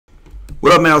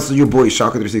What up, man? Also, your boy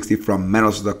Shocker360 from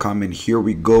Maddenallstars.com, and here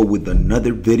we go with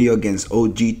another video against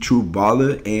OG True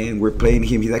Baller, and we're playing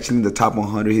him. He's actually in the top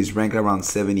 100. He's ranked around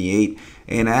 78,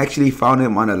 and I actually found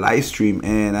him on a live stream,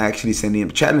 and I actually sent him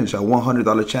a challenge, a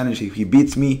 $100 challenge. If he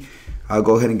beats me, I'll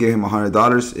go ahead and give him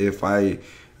 $100.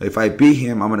 If I beat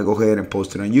him, I'm gonna go ahead and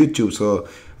post it on YouTube. So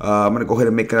I'm gonna go ahead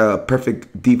and make a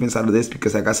perfect defense out of this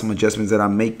because I got some adjustments that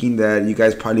I'm making that you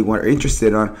guys probably weren't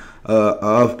interested on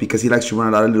because he likes to run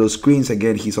a lot of little screens.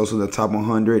 Again, he's also in the top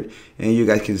 100, and you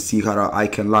guys can see how I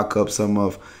can lock up some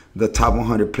of the top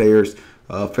 100 players'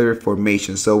 favorite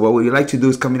formations. So what we like to do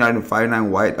is coming out in 5-9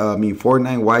 white,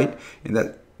 4-9 white, and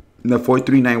that. The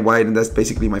 4-3-9 wide, and that's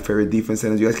basically my favorite defense.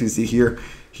 And as you guys can see here,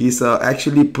 he's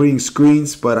actually putting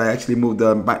screens, but I actually moved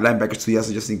the linebackers to the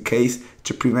outside just in case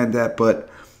to prevent that. But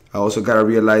I also got to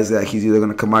realize that he's either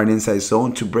going to come out in inside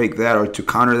zone to break that or to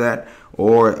counter that,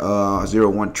 or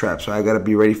 0-1 trap. So I got to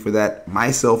be ready for that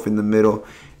myself in the middle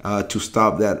to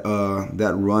stop that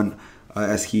that run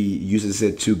as he uses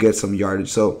it to get some yardage.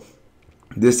 So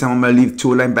this time I'm going to leave two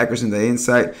linebackers in the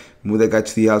inside, move that guy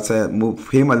to the outside, move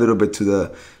him a little bit to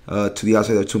the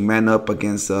outside there to man up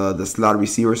against the slot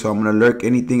receiver. So I'm going to lurk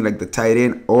anything like the tight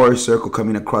end or circle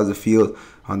coming across the field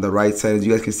on the right side. As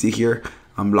you guys can see here,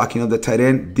 I'm locking up the tight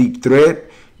end, deep threat,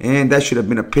 and that should have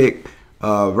been a pick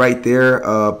right there,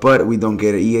 but we don't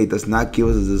get it. EA does not give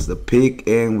us the pick,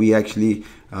 and we actually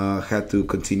had to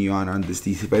continue on this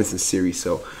defensive series.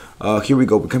 So here we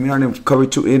go. We're coming on in cover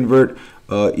 2 invert.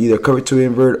 Either cover 2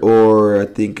 invert or I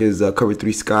think is cover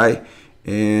 3 sky,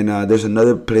 and there's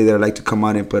another play that I like to come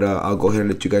on in, but I'll go ahead and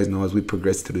let you guys know as we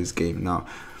progress through this game. Now,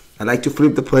 I like to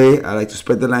flip the play. I like to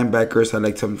spread the linebackers. I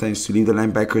like sometimes to leave the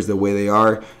linebackers the way they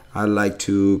are. I like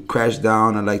to crash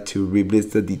down. I like to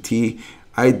re-blitz the DT.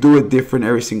 I do it different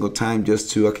every single time just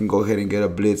so I can go ahead and get a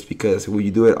blitz, because when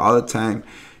you do it all the time,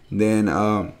 then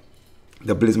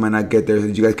the blitz might not get there.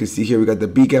 As you guys can see here, we got the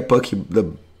B gap buck.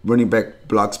 The running back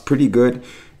blocks pretty good,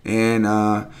 and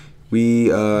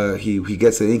he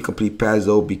gets an incomplete pass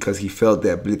though because he felt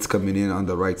that blitz coming in on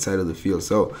the right side of the field.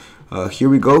 So here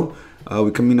we go.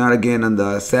 We're coming out again on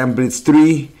the Sam Blitz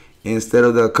 3 instead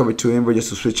of the cover 2 invert, just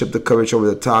to switch up the coverage over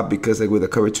the top, because like with the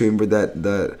cover 2 invert,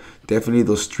 that definitely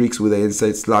those streaks with the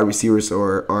inside slot receivers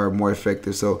are more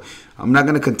effective. So I'm not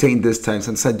going to contain this time.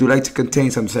 Sometimes I do like to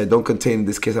contain, sometimes I don't contain. In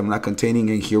this case, I'm not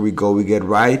containing, and here we go. We get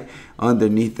right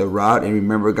underneath the route. And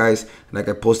remember, guys, like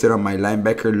I posted on my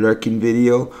linebacker lurking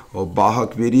video or ball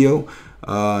hawk video,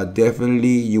 definitely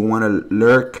you want to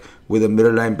lurk with a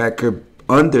middle linebacker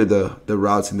under the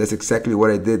routes, and that's exactly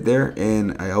what I did there.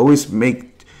 And I always read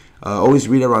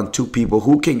around two people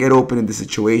who can get open in this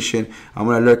situation. I'm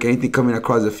going to lurk anything coming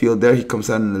across the field there. He comes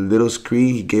out in a little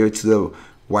screen. He gave it to the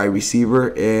wide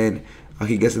receiver, and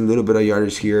he gets a little bit of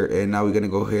yardage here. And now we're going to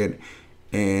go ahead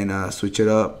and switch it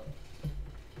up.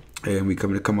 And we're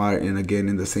going to come out and again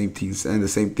in the same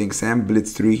thing, Sam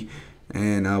Blitz 3.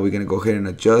 And we're going to go ahead and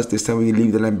adjust. This time we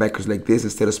leave the linebackers like this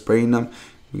instead of spraying them.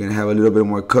 We're going to have a little bit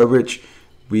more coverage.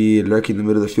 We lurk in the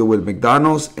middle of the field with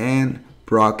McDonald's, and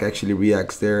Brock actually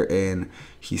reacts there, and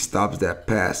he stops that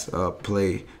pass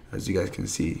play, as you guys can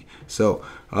see. So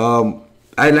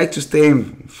I like to stay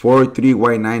in 4-3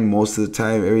 white 9 most of the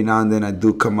time. Every now and then I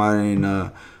do come out in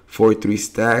 4-3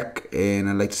 stack, and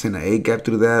I like to send an A gap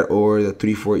through that, or the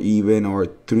 3-4 even, or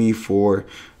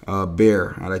 3-4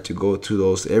 bear. I like to go to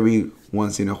those every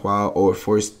once in a while, or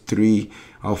 4-3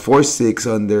 or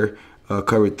 4-6 under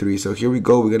cover 3. So here we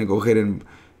go. We're gonna go ahead and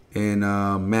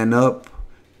man up,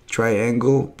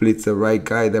 triangle, blitz the right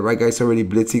guy. The right guy's already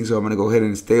blitzing, so I'm gonna go ahead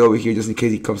and stay over here just in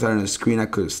case he comes out on the screen. I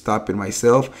could stop it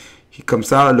myself. He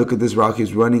comes out. Look at this route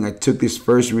he's running. I took this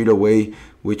first read away,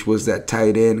 which was that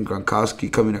tight end Gronkowski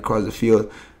coming across the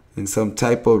field in some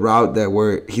type of route that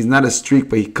where he's not a streak,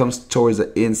 but he comes towards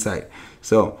the inside.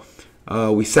 So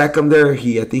we sack him there.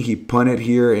 I think he punted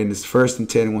here, and it's 1st and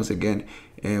 10 once again.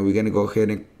 And we're going to go ahead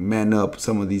and man up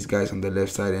some of these guys on the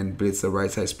left side and blitz the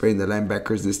right side, spraying the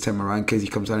linebackers this time around in case he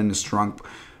comes out in a strong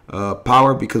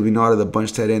power, because we know out of the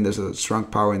bunch tight end there's a strong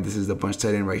power, and this is the bunch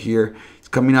tight end right here. It's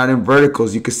coming out in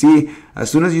verticals. You can see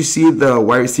as soon as you see the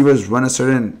wide receivers run a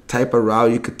certain type of route,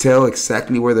 you could tell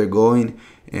exactly where they're going,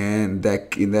 and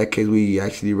that in that case we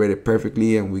actually read it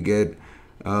perfectly, and we get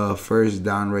first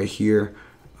down right here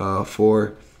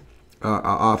for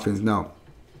our offense. Now,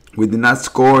 we did not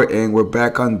score, and we're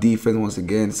back on defense once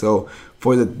again. So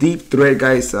for the deep threat,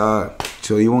 guys, so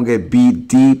you won't get beat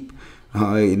deep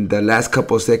in the last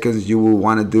couple of seconds, you will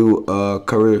want to do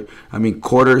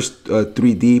quarters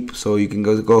 3 deep. So you can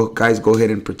guys go ahead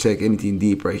and protect anything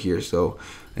deep right here. So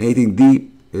anything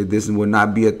deep, this will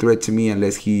not be a threat to me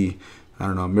unless I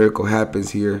don't know, a miracle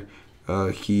happens here.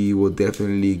 he will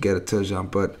definitely get a touchdown.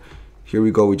 But here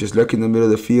we go. We just lurk in the middle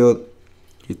of the field.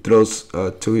 He throws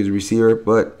to his receiver,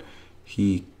 but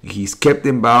he's kept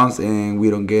in bounds, and we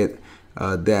don't get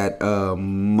that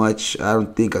much. I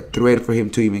don't think a threat for him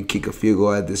to even kick a field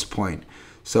goal at this point.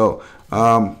 So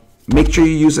make sure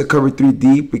you use a cover 3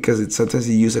 deep, because sometimes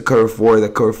you use a cover 4. The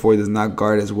cover 4 does not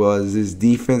guard as well as this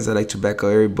defense. I like to back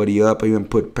everybody up. I even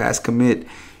put pass commit,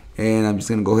 and I'm just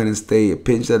gonna go ahead and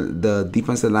pinch the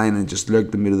defensive line and just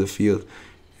lurk the middle of the field.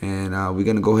 And we're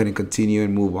gonna go ahead and continue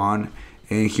and move on.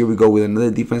 And here we go with another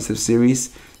defensive series,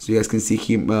 so you guys can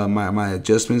see my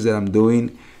adjustments that I'm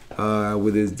doing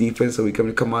with this defense. So we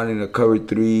come out in a cover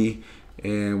 3,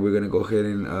 and we're gonna go ahead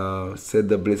and set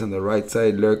the blitz on the right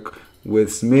side, lurk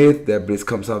with Smith. That blitz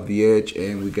comes off the edge,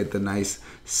 and we get the nice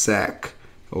sack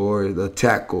or the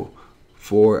tackle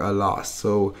for a loss.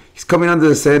 So he's coming under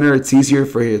the center. It's easier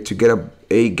for him to get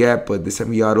a gap, but this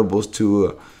time he audibles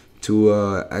to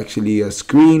actually a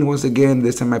screen once again.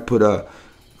 This time I put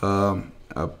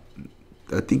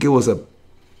I think it was a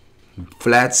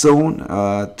flat zone.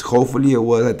 Hopefully it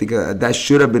was. I think that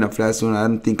should have been a flat zone. I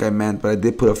don't think I meant, but I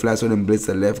did put a flat zone and blitz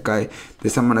the left guy.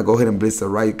 This time I'm gonna go ahead and blitz the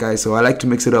right guy. So I like to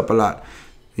mix it up a lot.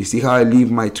 You see how I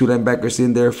leave my 2 linebackers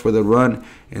in there for the run,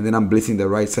 and then I'm blitzing the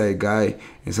right side guy.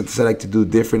 And sometimes I like to do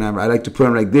different. I like to put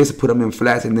them like this, put them in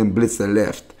flats, and then blitz the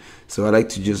left. So I like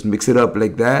to just mix it up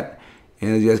like that.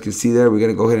 And as you guys can see there, we're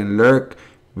gonna go ahead and lurk.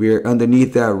 We're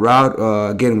underneath that route.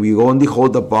 Again, we only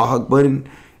hold the ball hug button,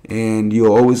 and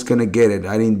you're always gonna get it.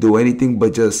 I didn't do anything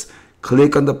but just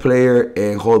click on the player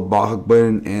and hold ball hug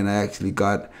button, and I actually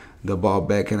got the ball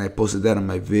back. And I posted that on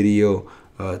my video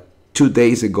 2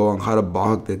 days ago on how to ball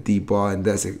hug the deep ball, and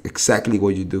that's exactly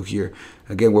what you do here.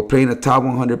 Again, we're playing a top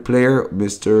 100 player,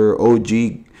 Mr.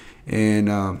 OG, and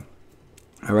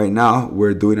right now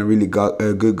we're doing a really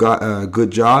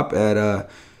good job at a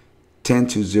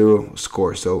 10-0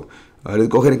 score. So let's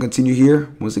go ahead and continue here.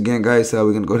 Once again, guys,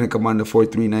 we're gonna go ahead and come on the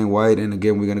 4-3-9 wide, and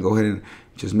again we're gonna go ahead and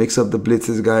just mix up the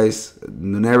blitzes, guys.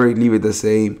 Never leave it the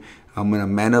same. I'm gonna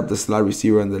man up the slot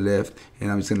receiver on the left,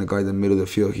 and I'm just gonna guard the middle of the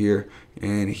field here,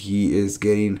 and he is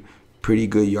getting pretty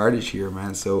good yardage here,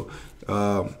 man. So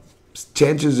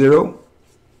 10-0.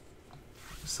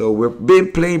 So we've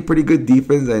been playing pretty good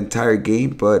defense the entire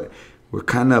game, but we're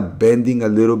kind of bending a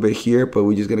little bit here, but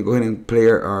we're just going to go ahead and play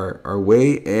our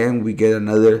way, and we get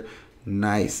another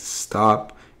nice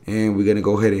stop, and we're going to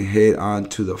go ahead and head on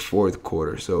to the 4th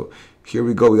quarter. So here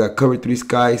we go. We got cover 3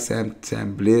 sky,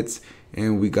 Sam blitz,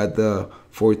 and we got the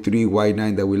 4-3 wide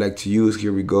 9 that we like to use.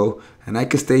 Here we go. And I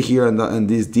can stay here on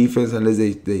this defense unless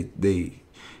they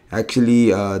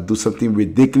actually do something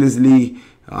ridiculously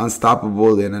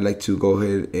unstoppable. Then I like to go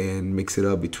ahead and mix it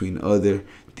up between other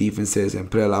defenses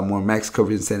and play a lot more max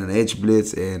coverage and send an edge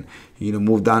blitz, and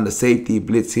move down the safety,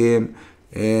 blitz him.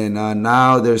 And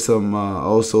now there's some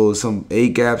also some A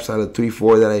gaps out of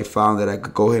 3-4 that I found that I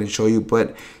could go ahead and show you.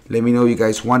 But let me know you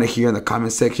guys want to hear in the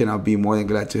comment section. I'll be more than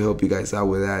glad to help you guys out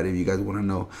with that if you guys want to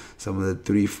know some of the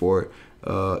 3-4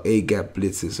 A gap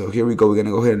blitzes. So here we go. We're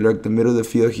gonna go ahead and lurk the middle of the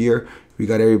field here. We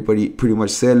got everybody pretty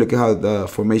much set. Look at how the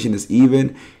formation is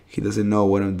even. He doesn't know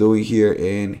what I'm doing here,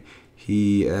 and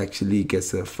he actually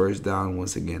gets a first down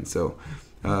once again. So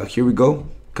here we go.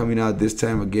 Coming out this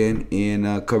time again in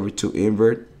cover 2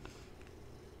 invert.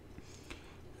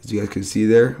 As you guys can see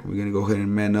there, we're going to go ahead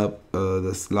and man up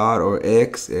the slot or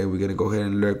X, and we're going to go ahead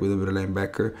and lurk with a middle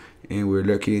linebacker, and we're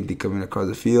lurking and coming across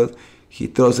the field. He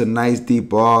throws a nice deep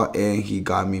ball, and he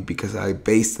got me because I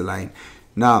based the line.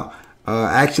 Now,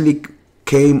 actually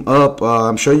came up,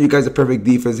 I'm showing you guys the perfect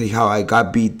defense and how I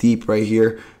got beat deep right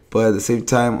here. But at the same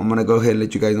time, I'm going to go ahead and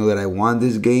let you guys know that I won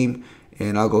this game,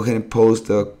 and I'll go ahead and post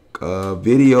a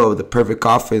video of the perfect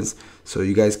offense so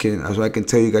you guys can, so I can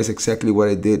tell you guys exactly what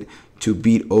I did to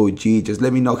beat OG. Just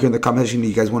let me know here in the comment section if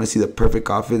you guys want to see the perfect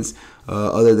offense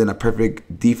other than a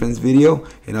perfect defense video,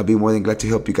 and I'll be more than glad to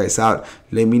help you guys out.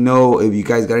 Let me know if you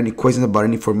guys got any questions about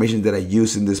any formation that I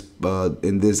used in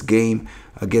this game.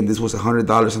 Again, this was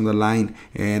 $100 on the line,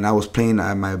 and I was playing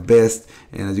at my best.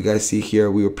 And as you guys see here,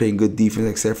 we were playing good defense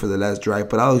except for the last drive.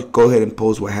 But I'll go ahead and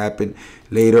post what happened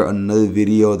later on another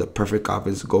video, the perfect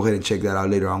offense. Go ahead and check that out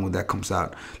later on when that comes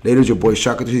out. Later, it's your boy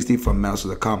Shaka360 from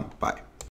Maddenallstars.com. Bye.